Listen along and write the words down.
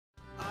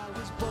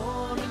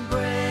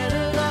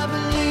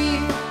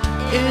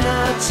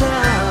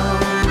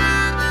town.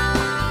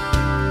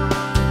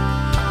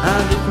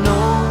 And if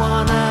no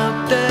one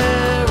out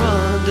there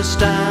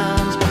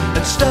understands,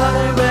 let's start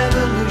a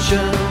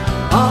revolution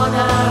on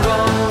our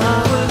own.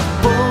 I was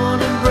born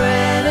and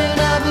bred and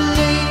I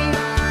believe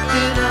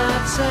in our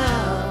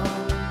town.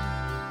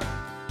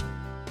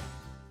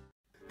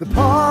 The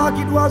park,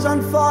 it was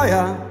on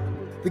fire.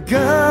 The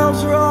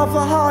girls were all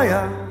for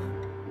hire.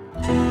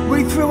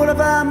 We threw all of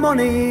our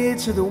money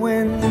to the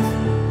wind,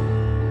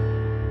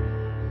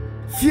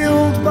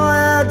 fueled by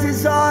our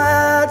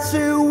desire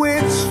to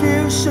which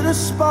few should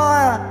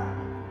aspire.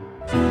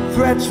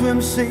 Threats from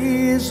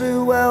MsChiefs,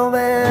 well,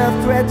 they're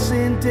threats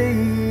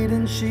indeed.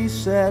 And she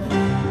said,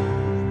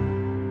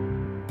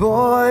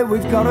 boy,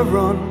 we've got to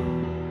run.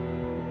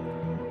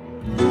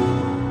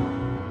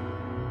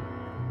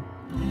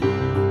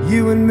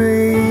 You and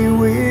me,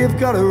 we've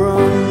got to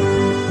run.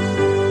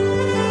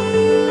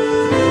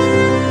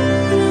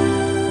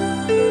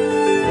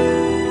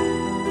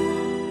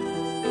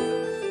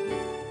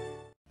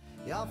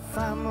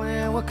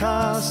 Family were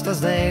cussed as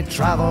they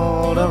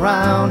travelled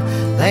around.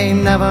 They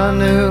never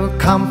knew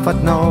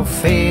comfort, no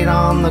feet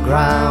on the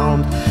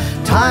ground.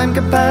 Time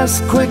can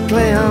pass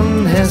quickly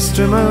and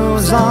history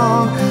moves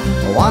on.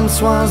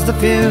 Once was the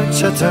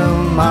future,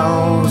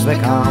 tomorrow's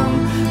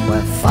become.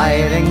 We're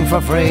fighting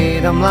for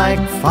freedom like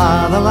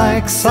father,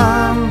 like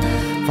son,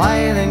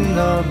 fighting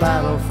the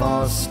battle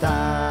for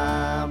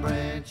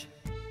Stourbridge.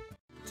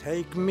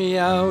 Take me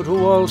out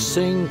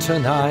waltzing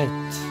tonight.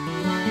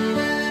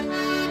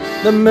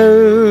 The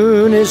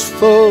moon is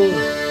full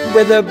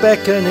with a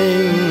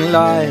beckoning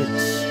light.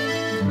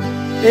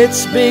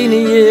 It's been a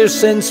year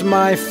since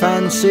my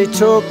fancy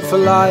took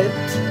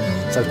flight.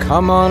 So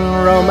come on,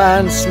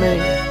 romance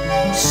me,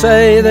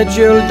 say that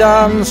you'll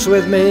dance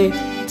with me.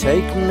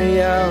 Take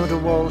me out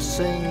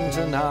waltzing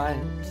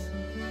tonight.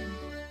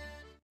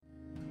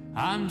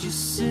 I'm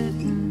just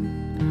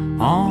sitting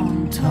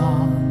on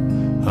top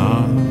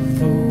of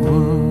the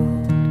world.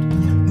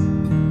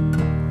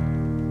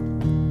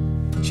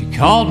 She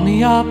called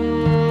me up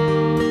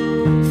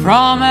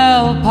from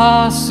El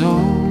Paso.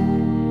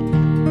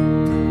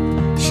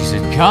 She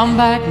said, come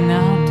back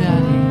now,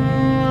 Daddy,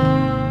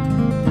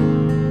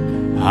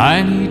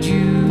 I need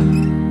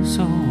you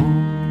so.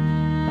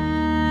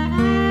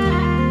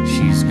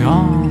 She's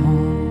gone,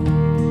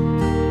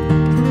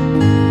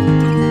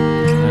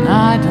 and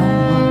I don't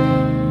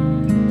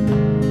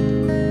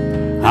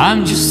worry.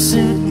 I'm just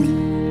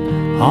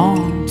sitting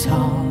on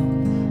top.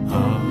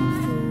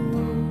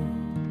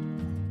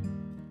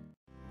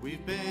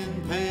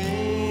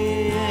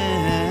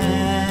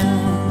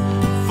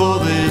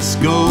 This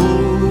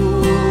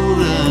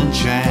golden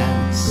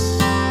chance,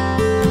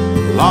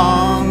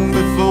 long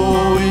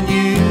before we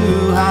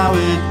knew how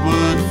it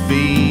would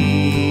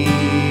feel,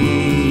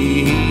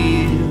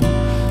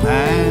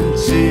 and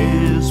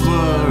tears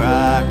were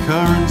our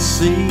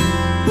currency.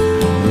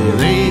 We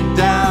laid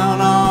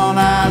down on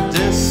our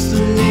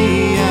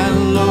destiny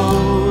and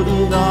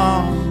loaded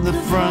on the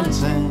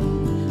front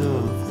end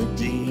of the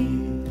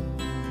deal.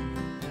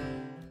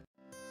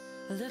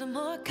 A little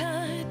more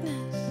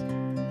kindness,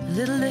 a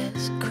little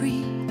less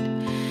greed,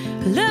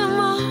 a little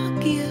more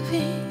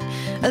giving,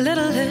 a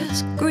little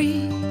less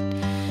greed,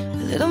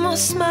 a little more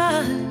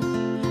smile,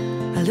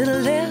 a little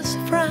less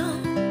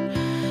frown,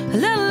 a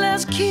little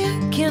less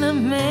kick in a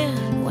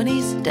man when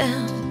he's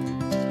down,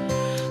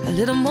 a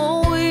little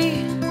more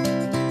we,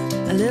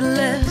 a little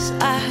less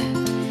I,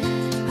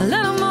 a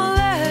little more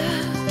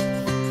laugh,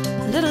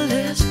 a little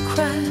less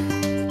cry,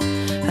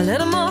 a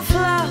little more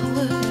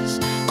flowers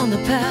on the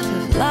path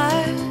of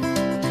life,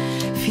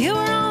 fewer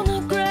on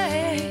the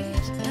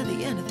graves at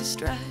the end of the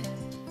strife.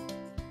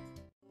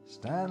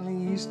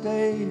 Stanley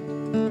stayed,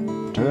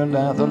 turned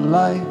out the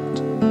light,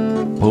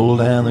 pulled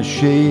down the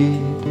shade,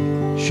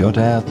 shut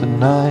out the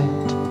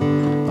night.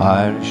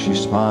 Irish, she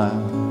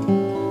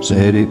smiled,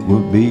 said it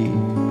would be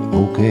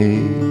okay.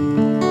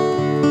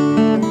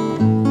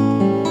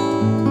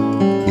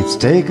 It's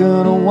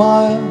taken a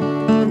while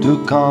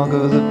to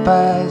conquer the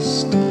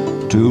past,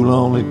 two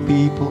lonely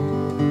people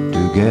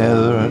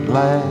together at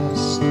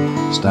last.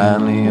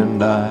 Stanley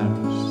and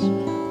Iris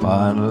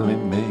finally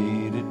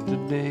made it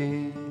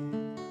today.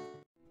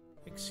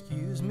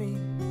 Excuse me,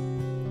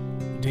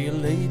 dear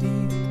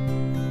lady,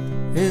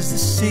 is the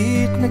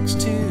seat next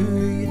to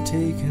you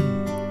taken?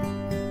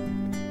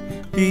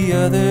 The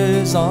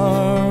others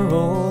are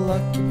all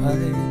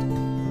occupied,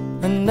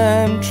 and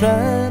I'm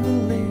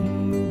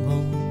traveling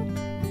alone.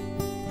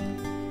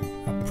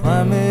 I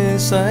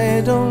promise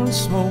I don't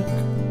smoke,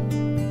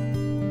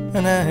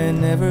 and I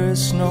never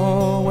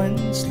snore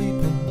when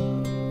sleeping.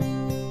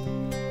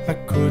 I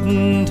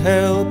couldn't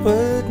help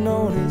but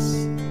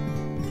notice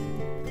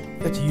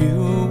that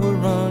you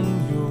were on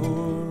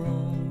your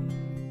own.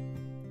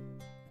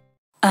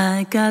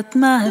 I got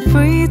my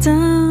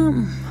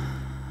freedom,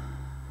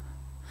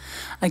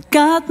 I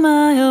got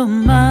my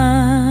own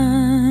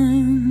mind,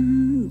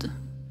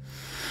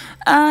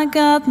 I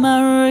got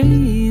my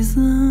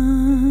reason,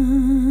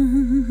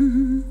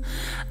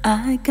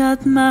 I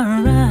got my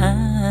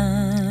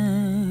rhyme.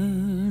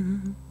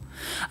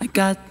 I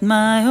got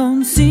my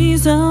own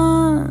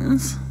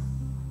seasons.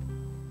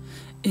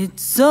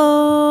 It's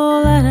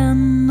all that I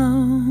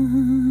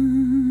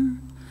know.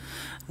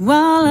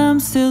 While I'm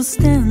still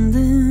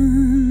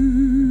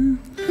standing,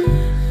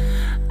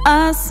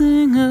 I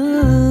sing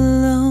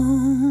alone.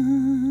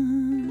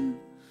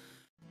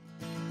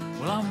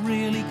 Well, I'm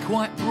really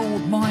quite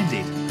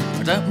broad-minded.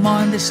 I don't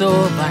mind this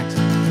or that.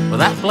 But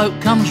that bloke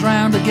comes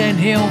round again,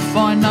 he'll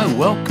find no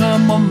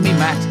welcome on me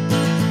mat.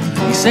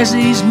 He says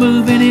he's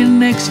moving in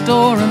next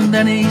door and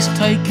then he's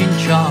taking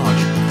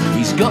charge.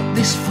 He's got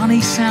this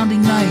funny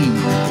sounding name,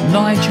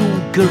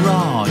 Nigel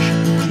Garage.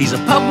 He's a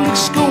public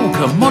school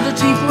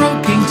commodity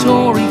broking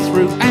Tory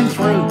through and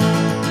through.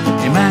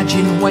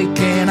 Imagine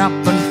waking up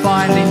and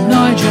finding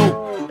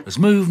Nigel has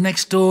moved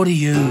next door to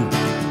you.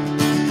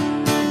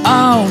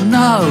 Oh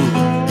no,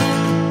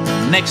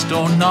 next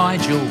door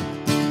Nigel.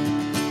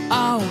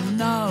 Oh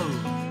no.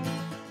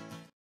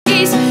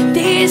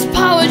 This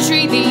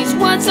poetry, these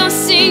words I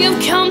sing have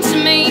come to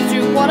me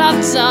through what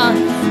I've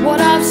done,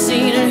 what I've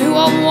seen and who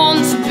I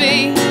want to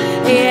be.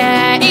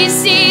 Yeah,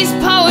 it's this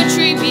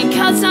poetry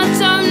because I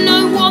don't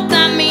know what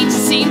that means.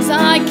 It seems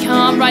that I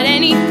can't write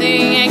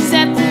anything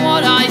except for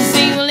what I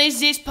see. Well, is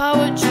this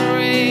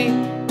poetry?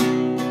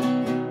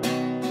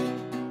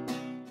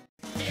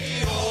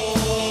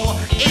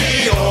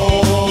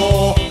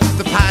 E-oh,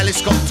 the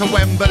palace got to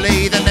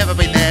Wembley, they've never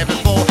been there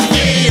before.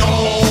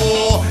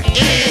 E-oh,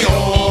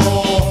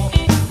 E-oh,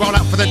 roll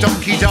up for the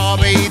donkey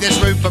derby, there's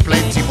room for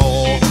plenty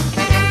more.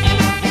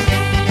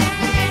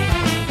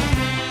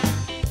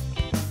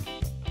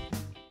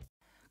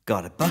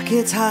 Got a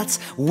bucket hat,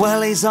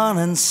 wellies on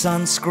and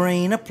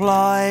sunscreen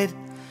applied.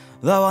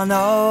 Though I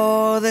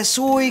know this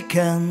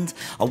weekend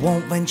I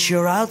won't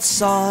venture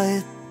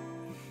outside.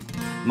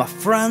 My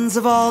friends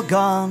have all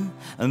gone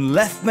and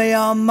left me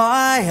on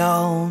my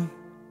own.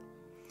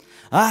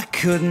 I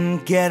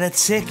couldn't get a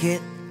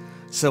ticket,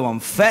 so I'm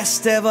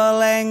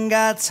festivaling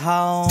at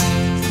home.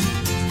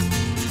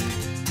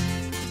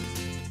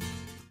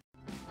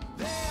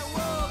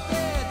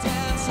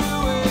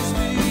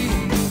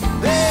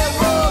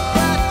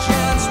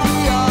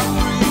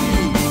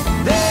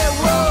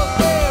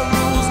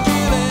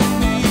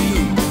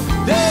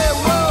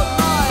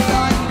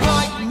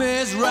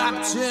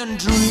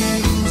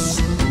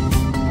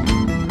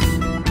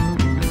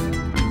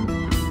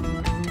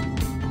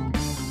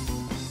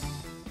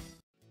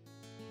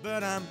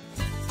 But I'm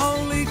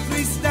only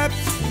 3 steps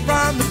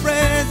from the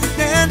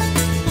president,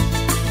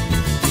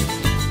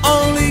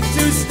 only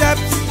 2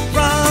 steps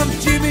from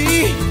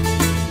Jimmy.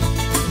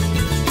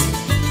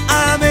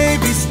 I may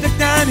be stuck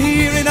down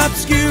here in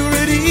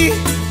obscurity,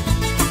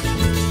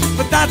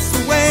 but that's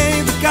the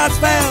way the cards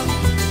fell.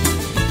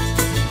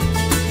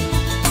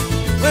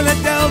 Well,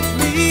 it dealt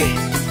me.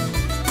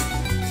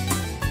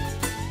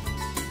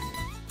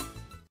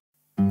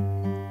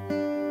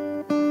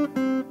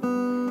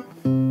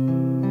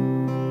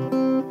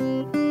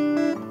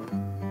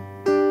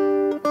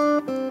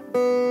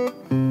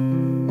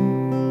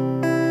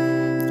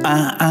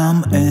 I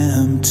am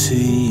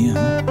empty,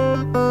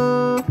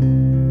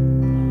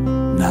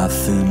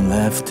 nothing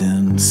left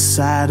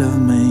inside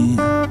of me.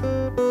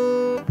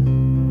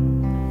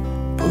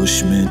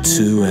 Push me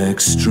to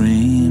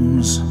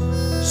extremes,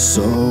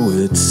 so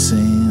it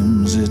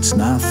seems. It's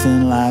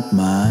nothing like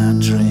my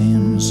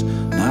dreams,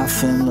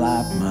 nothing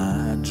like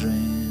my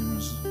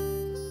dreams.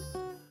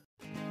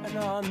 And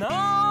I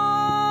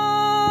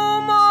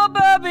know my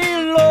baby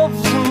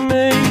loves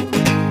me.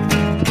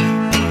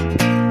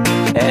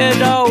 I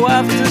don't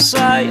have to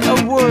say a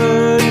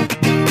word,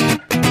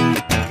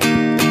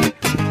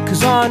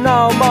 'cause I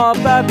know my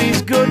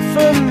baby's good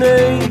for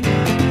me.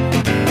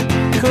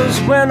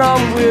 'Cause when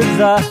I'm with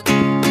her,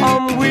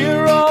 I'm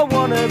where I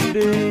wanna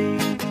be.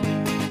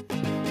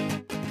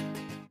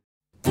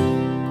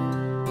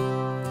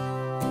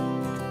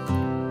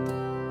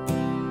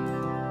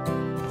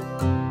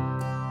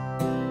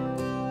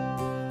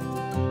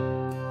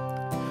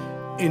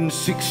 In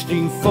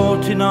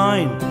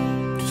 1649,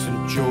 to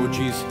St.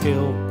 George's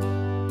Hill,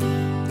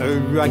 a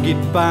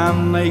ragged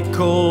band they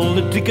call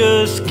the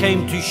Diggers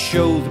came to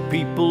show the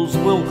people's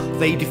will.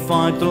 They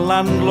defied the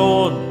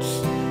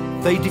landlords,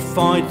 they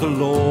defied the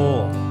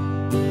law.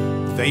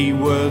 They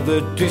were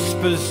the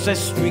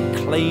dispossessed,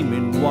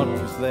 reclaiming what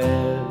was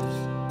theirs.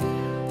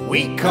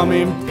 We come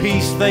in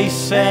peace, they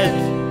said,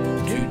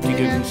 to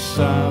dig and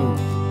sow.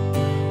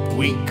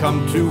 We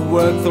come to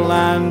work the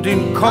land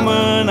in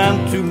common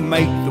and to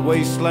make the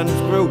wastelands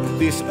grow.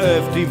 This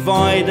earth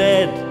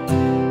divided,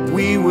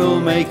 we will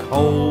make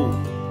whole,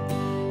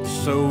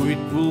 so it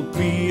will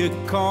be a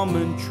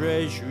common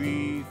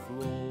treasury.